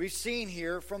we've seen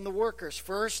here from the workers.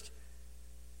 First,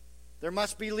 there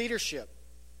must be leadership.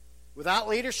 Without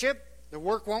leadership, the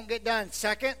work won't get done.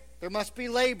 Second, there must be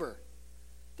labor.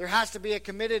 There has to be a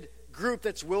committed group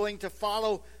that's willing to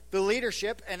follow the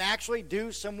leadership and actually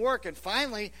do some work. And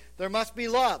finally, there must be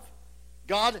love.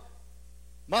 God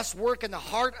must work in the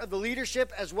heart of the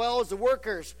leadership as well as the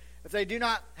workers. If they do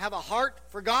not have a heart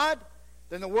for God,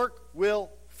 then the work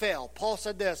will fail. Paul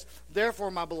said this,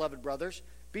 "Therefore, my beloved brothers,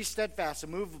 be steadfast,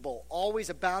 immovable, always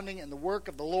abounding in the work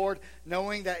of the Lord,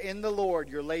 knowing that in the Lord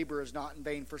your labor is not in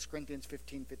vain." 1 Corinthians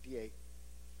 15:58.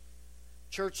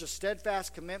 Church, the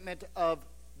steadfast commitment of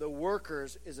the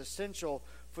workers is essential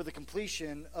for the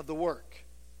completion of the work.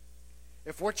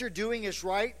 If what you're doing is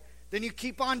right, then you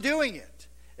keep on doing it.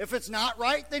 If it's not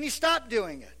right, then you stop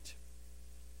doing it.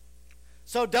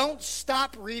 So don't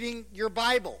stop reading your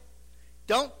Bible.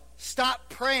 Don't stop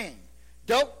praying.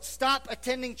 Don't stop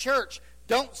attending church.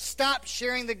 Don't stop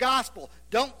sharing the gospel.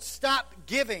 Don't stop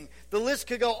giving. The list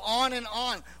could go on and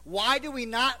on. Why do we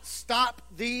not stop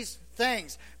these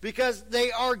things? Because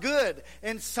they are good.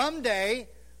 And someday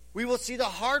we will see the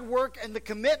hard work and the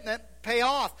commitment pay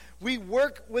off. We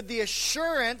work with the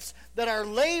assurance that our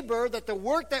labor, that the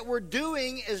work that we're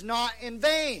doing is not in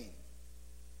vain.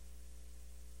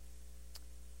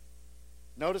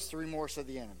 Notice the remorse of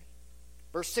the enemy.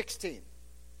 Verse 16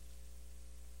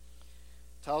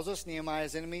 tells us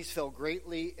Nehemiah's enemies fell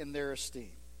greatly in their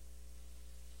esteem.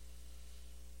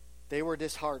 They were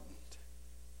disheartened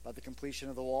by the completion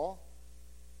of the wall.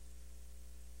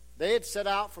 They had set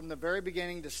out from the very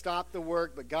beginning to stop the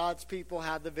work, but God's people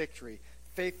had the victory.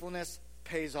 Faithfulness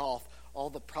pays off. All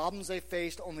the problems they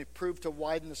faced only proved to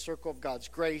widen the circle of God's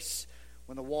grace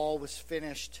when the wall was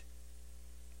finished.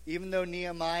 Even though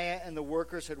Nehemiah and the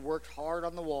workers had worked hard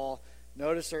on the wall,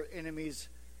 notice their enemies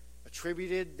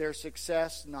attributed their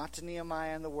success not to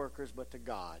Nehemiah and the workers, but to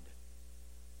God.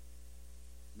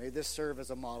 May this serve as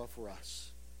a model for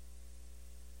us.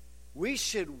 We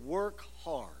should work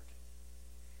hard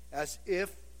as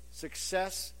if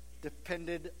success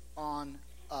depended on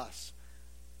us.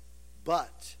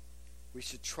 But we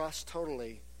should trust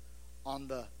totally on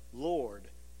the Lord,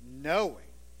 knowing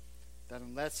that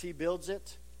unless He builds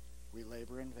it, we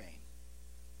labor in vain.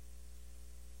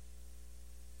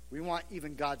 We want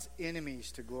even God's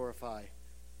enemies to glorify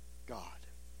God.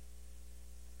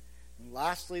 And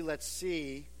lastly, let's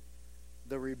see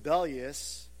the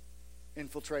rebellious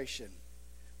infiltration.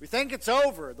 We think it's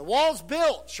over. The wall's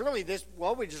built. Surely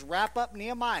we just wrap up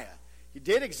Nehemiah. He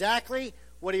did exactly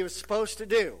what he was supposed to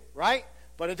do, right?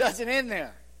 But it doesn't end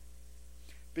there.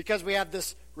 Because we have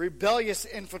this rebellious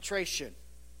infiltration.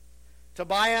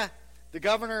 Tobiah, the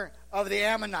governor of the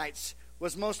Ammonites,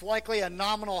 was most likely a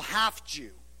nominal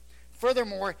half-Jew.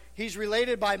 Furthermore, he's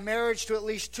related by marriage to at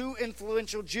least two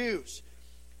influential Jews.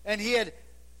 And he had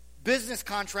business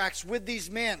contracts with these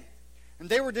men. And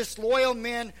they were disloyal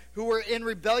men who were in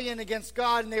rebellion against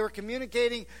God. And they were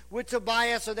communicating with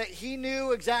Tobiah so that he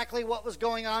knew exactly what was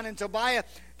going on. And Tobiah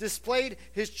displayed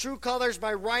his true colors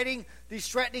by writing these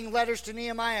threatening letters to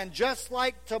Nehemiah. And just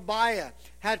like Tobiah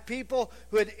had people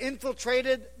who had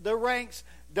infiltrated the ranks,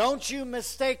 don't you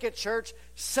mistake it, church.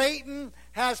 Satan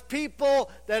has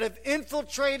people that have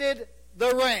infiltrated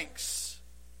the ranks.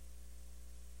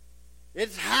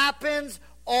 It happens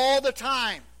all the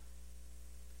time.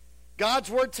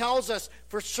 God's word tells us,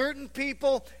 for certain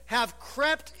people have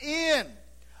crept in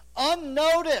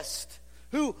unnoticed,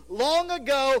 who long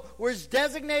ago was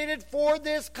designated for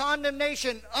this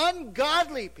condemnation.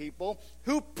 Ungodly people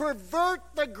who pervert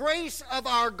the grace of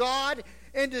our God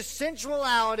into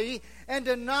sensuality and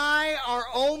deny our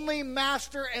only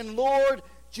Master and Lord,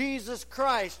 Jesus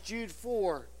Christ. Jude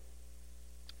 4.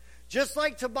 Just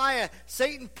like Tobiah,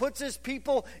 Satan puts his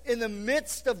people in the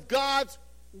midst of God's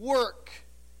work.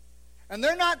 And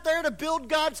they're not there to build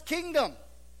God's kingdom.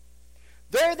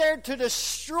 They're there to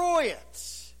destroy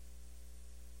it.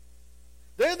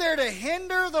 They're there to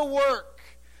hinder the work.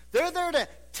 They're there to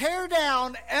tear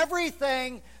down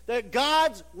everything that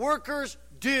God's workers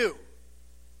do.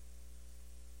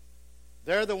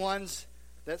 They're the ones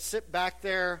that sit back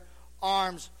there,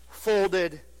 arms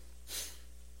folded.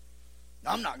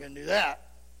 I'm not going to do that.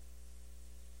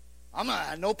 I'm not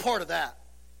have no part of that.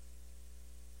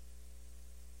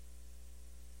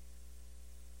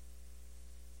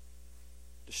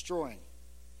 destroying,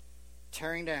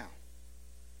 tearing down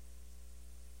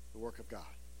the work of God.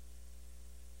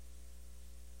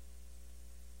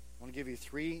 I want to give you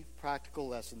 3 practical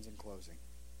lessons in closing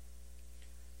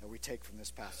that we take from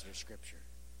this passage of Scripture.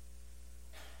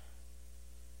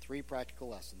 3 practical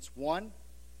lessons. 1,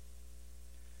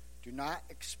 do not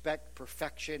expect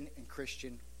perfection in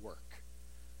Christian work.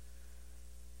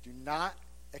 Do not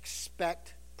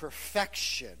expect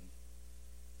perfection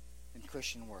in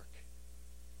Christian work.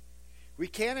 We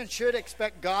can and should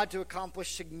expect God to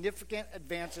accomplish significant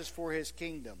advances for His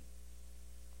kingdom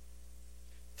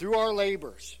through our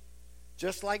labors,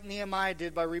 just like Nehemiah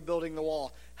did by rebuilding the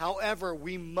wall. However,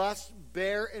 we must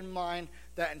bear in mind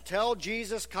that until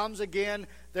Jesus comes again,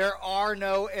 there are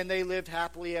no "and they lived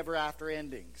happily ever after"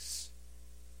 endings.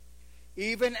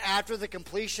 Even after the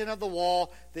completion of the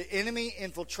wall, the enemy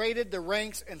infiltrated the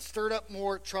ranks and stirred up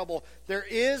more trouble. There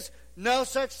is no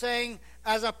such thing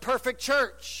as a perfect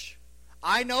church.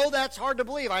 I know that's hard to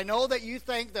believe. I know that you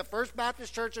think that First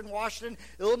Baptist Church in Washington,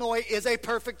 Illinois is a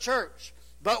perfect church.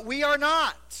 But we are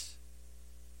not.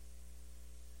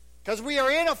 Because we are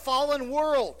in a fallen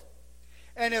world.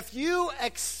 And if you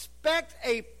expect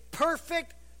a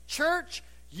perfect church,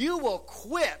 you will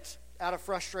quit out of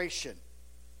frustration.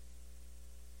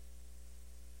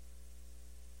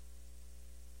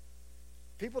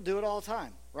 People do it all the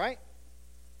time, right?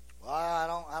 Well, I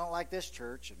don't like this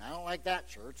church, and I don't like that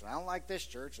church, and I don't like this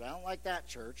church, and I don't like that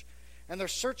church. And they're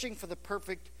searching for the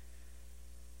perfect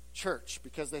church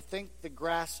because they think the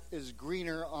grass is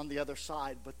greener on the other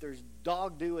side, but there's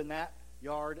dog doo in that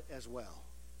yard as well.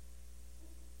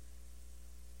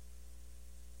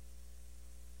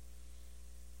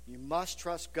 You must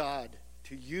trust God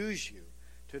to use you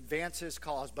to advance His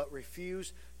cause, but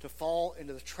refuse to fall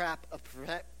into the trap of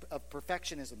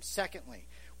perfectionism. Secondly,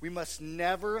 we must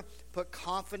never put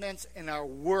confidence in our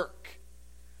work,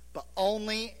 but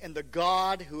only in the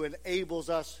God who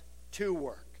enables us to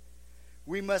work.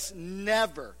 We must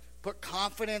never put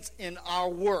confidence in our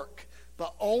work,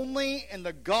 but only in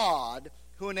the God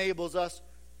who enables us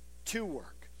to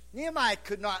work. Nehemiah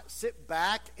could not sit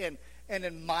back and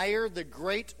admire the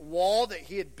great wall that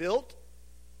he had built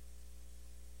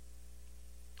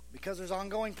because there's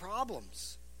ongoing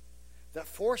problems that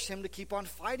force him to keep on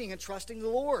fighting and trusting the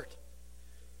Lord.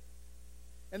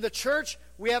 In the church,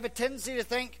 we have a tendency to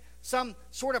think some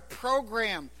sort of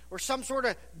program or some sort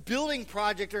of building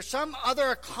project or some other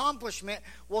accomplishment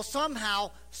will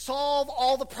somehow solve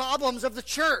all the problems of the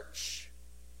church.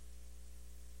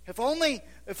 If only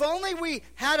we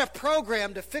had a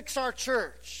program to fix our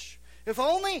church. If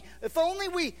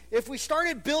we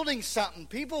started building something,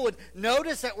 people would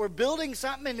notice that we're building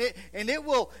something, and it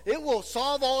will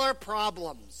solve all our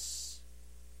problems.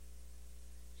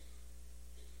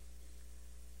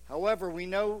 However, we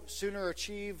no sooner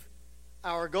achieve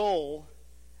our goal,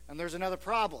 and there's another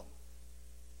problem.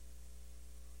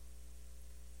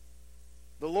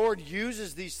 The Lord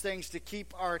uses these things to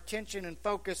keep our attention and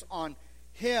focus on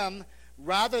Him,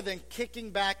 rather than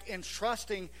kicking back and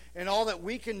trusting in all that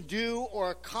we can do or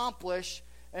accomplish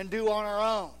and do on our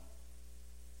own.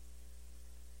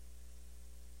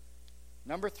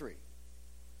 Number 3.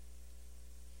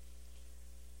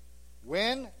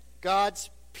 When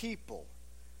God's people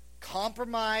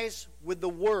compromise with the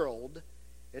world,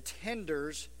 it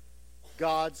hinders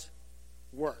God's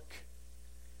work.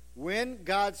 When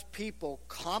God's people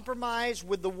compromise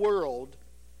with the world,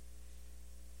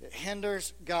 it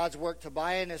hinders God's work.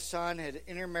 Tobiah and his son had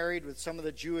intermarried with some of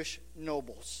the Jewish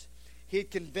nobles. He had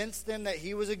convinced them that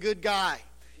he was a good guy,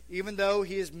 even though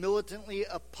he is militantly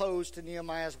opposed to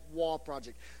Nehemiah's wall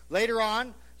project. Later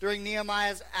on, during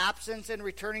Nehemiah's absence and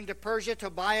returning to Persia,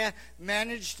 Tobiah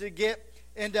managed to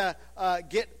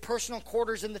get personal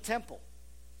quarters in the temple.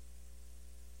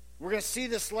 We're going to see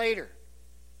this later.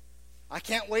 I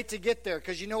can't wait to get there,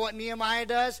 because you know what Nehemiah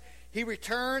does? He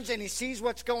returns and he sees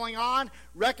what's going on,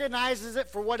 recognizes it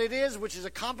for what it is, which is a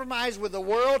compromise with the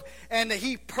world, and that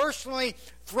he personally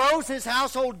throws his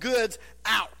household goods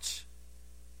out.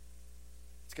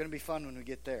 It's going to be fun when we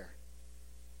get there.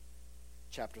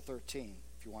 Chapter 13,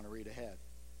 if you want to read ahead.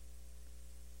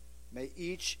 May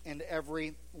each and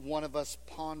every one of us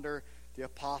ponder the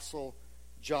Apostle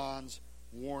John's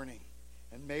warning.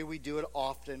 And may we do it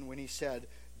often when he said,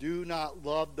 "Do not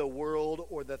love the world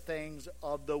or the things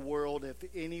of the world. If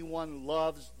anyone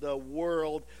loves the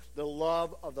world, the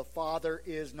love of the Father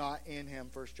is not in him."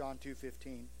 1 John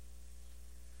 2:15.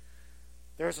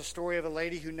 There's a story of a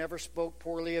lady who never spoke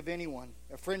poorly of anyone.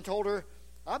 A friend told her,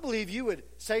 "I believe you would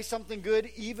say something good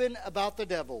even about the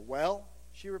devil." "Well,"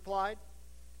 she replied,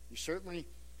 "you certainly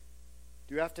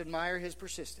do have to admire his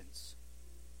persistence."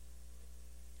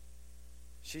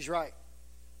 She's right.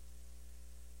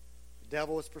 The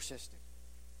devil is persistent.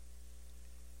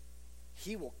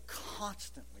 He will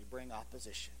constantly bring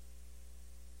opposition.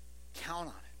 Count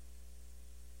on it.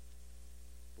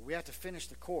 But we have to finish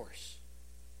the course.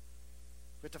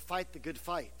 We have to fight the good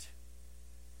fight.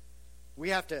 We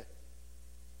have to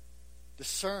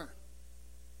discern.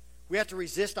 We have to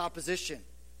resist opposition.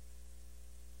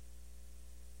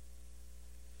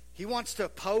 He wants to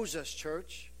oppose us,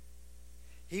 church.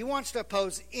 He wants to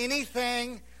oppose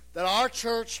anything that our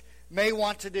church may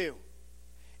want to do.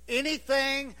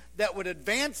 Anything that would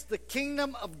advance the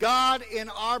kingdom of God in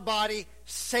our body,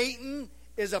 Satan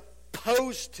is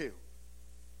opposed to.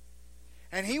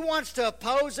 And he wants to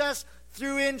oppose us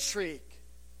through intrigue,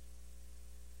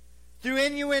 through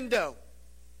innuendo,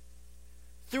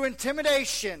 through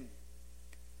intimidation,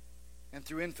 and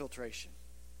through infiltration.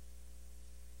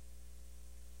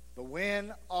 But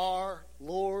when our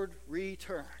Lord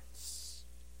returns,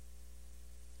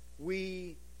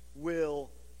 we will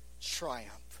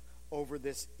triumph over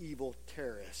this evil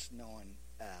terrorist known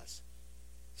as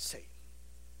Satan.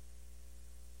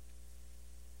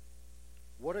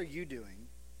 What are you doing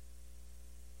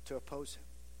to oppose him?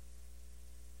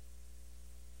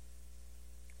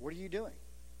 What are you doing?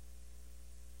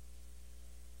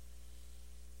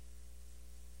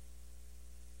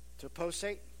 To oppose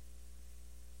Satan?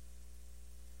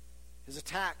 His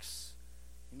attacks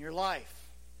in your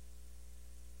life.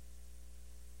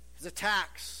 His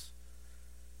attacks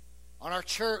on our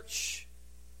church.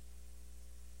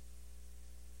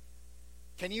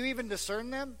 Can you even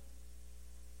discern them?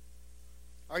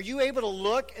 Are you able to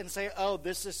look and say, oh,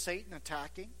 this is Satan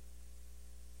attacking?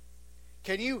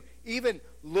 Can you even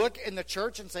look in the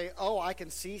church and say, oh, I can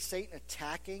see Satan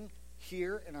attacking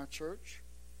here in our church?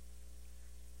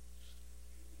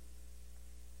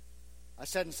 I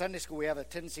said in Sunday school we have a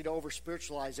tendency to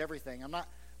over-spiritualize everything. I'm not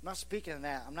speaking of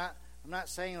that. I'm not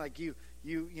saying like you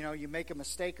make a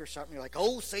mistake or something. You're like,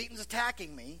 oh, Satan's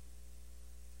attacking me.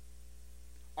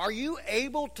 Are you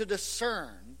able to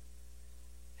discern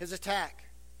his attack?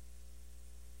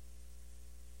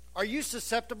 Are you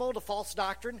susceptible to false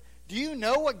doctrine? Do you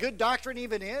know what good doctrine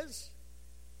even is?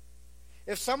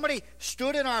 If somebody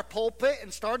stood in our pulpit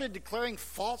and started declaring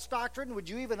false doctrine, would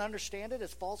you even understand it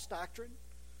as false doctrine?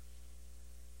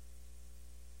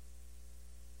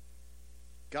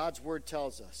 God's word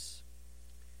tells us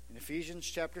in Ephesians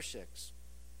chapter 6,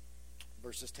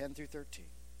 verses 10 through 13.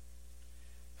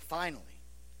 Finally,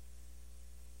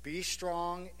 be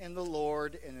strong in the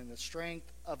Lord and in the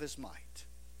strength of his might.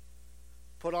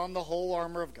 Put on the whole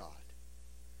armor of God,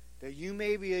 that you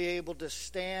may be able to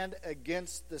stand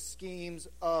against the schemes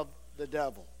of the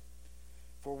devil.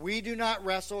 For we do not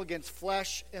wrestle against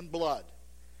flesh and blood,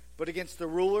 but against the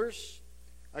rulers,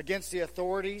 against the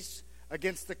authorities,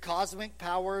 against the cosmic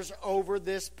powers over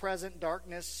this present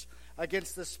darkness,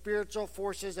 against the spiritual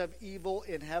forces of evil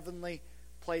in heavenly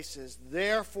places.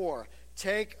 Therefore,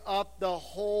 take up the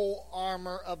whole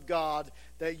armor of God,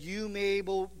 that you may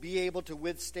be able to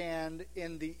withstand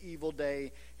in the evil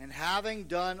day, and having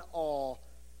done all,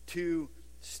 to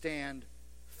stand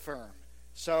firm.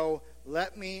 So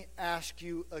let me ask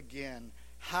you again,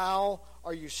 how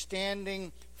are you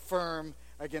standing firm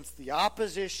against the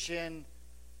opposition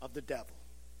of the devil?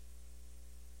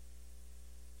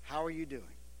 How are you doing?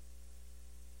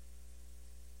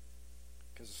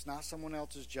 Because it's not someone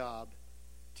else's job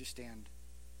to stand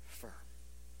firm.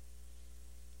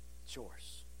 It's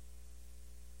yours.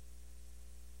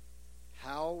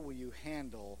 How will you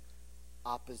handle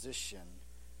opposition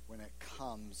when it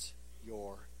comes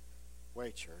your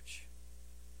way, church?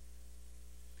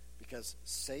 Because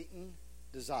Satan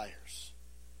desires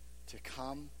to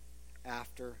come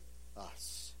after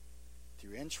us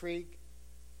through intrigue,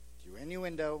 through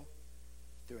innuendo,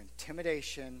 through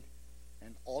intimidation,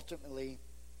 and ultimately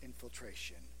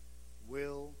infiltration.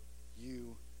 Will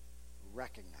you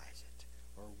recognize it?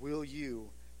 Or will you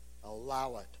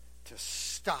allow it to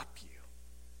stop you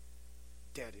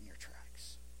dead in your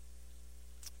tracks?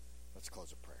 Let's close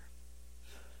with prayer.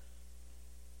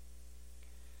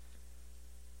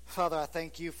 Father, I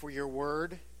thank you for your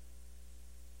word.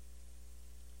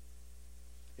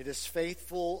 It is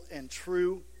faithful and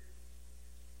true.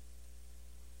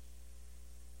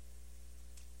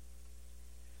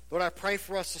 Lord, I pray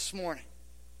for us this morning.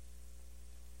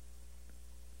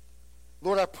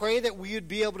 Lord, I pray that we would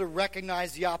be able to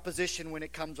recognize the opposition when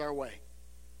it comes our way.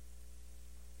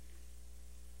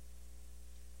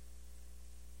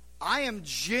 I am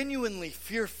genuinely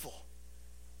fearful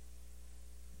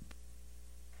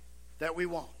that we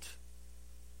won't.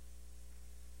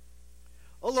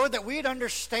 Oh Lord, that we'd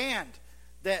understand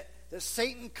that that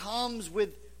Satan comes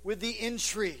with the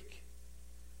intrigue.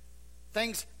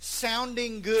 Things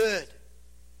sounding good.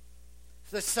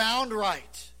 They sound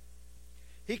right.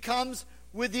 He comes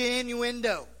with the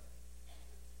innuendo,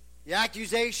 the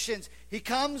accusations. He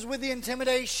comes with the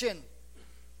intimidation.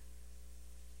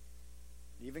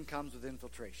 He even comes with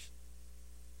infiltration.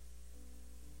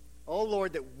 Oh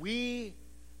Lord, that we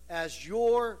as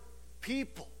your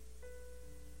people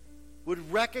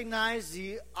would recognize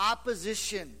the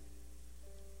opposition.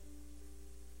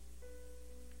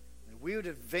 That we would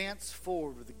advance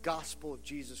forward with the gospel of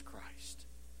Jesus Christ,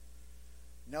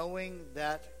 knowing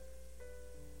that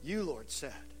you, Lord,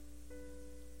 said,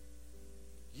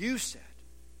 you said,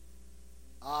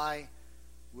 I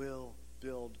will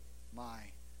build my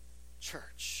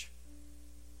church.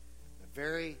 The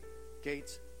very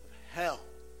gates of hell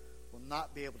will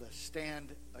not be able to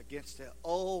stand against it.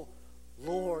 Oh,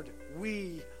 Lord,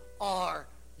 we are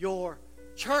your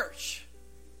church.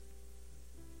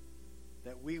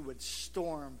 That we would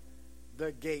storm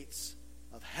the gates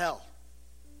of hell,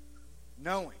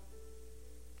 knowing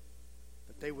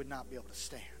that they would not be able to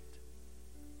stand.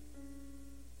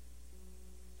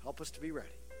 Help us to be ready.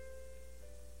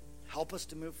 Help us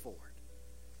to move forward.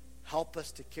 Help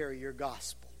us to carry your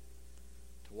gospel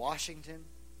to Washington,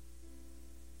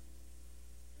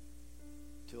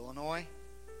 to Illinois,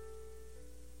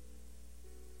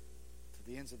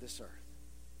 to the ends of this earth.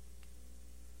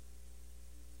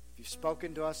 If you've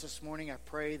spoken to us this morning, I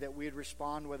pray that we'd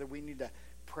respond, whether we need to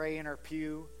pray in our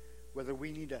pew, whether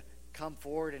we need to come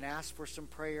forward and ask for some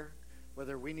prayer,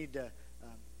 whether we need to,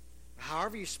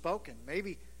 however you've spoken.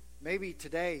 Maybe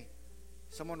today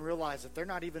someone realized that they're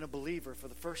not even a believer. For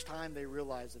the first time they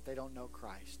realize that they don't know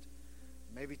Christ.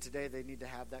 Maybe today they need to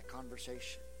have that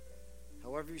conversation.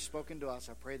 However you've spoken to us,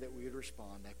 I pray that we would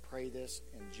respond. I pray this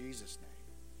in Jesus'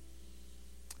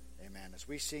 name. Amen. As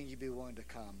we sing, you be willing to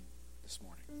come this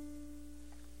morning.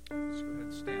 Let's go ahead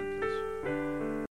and stand, please.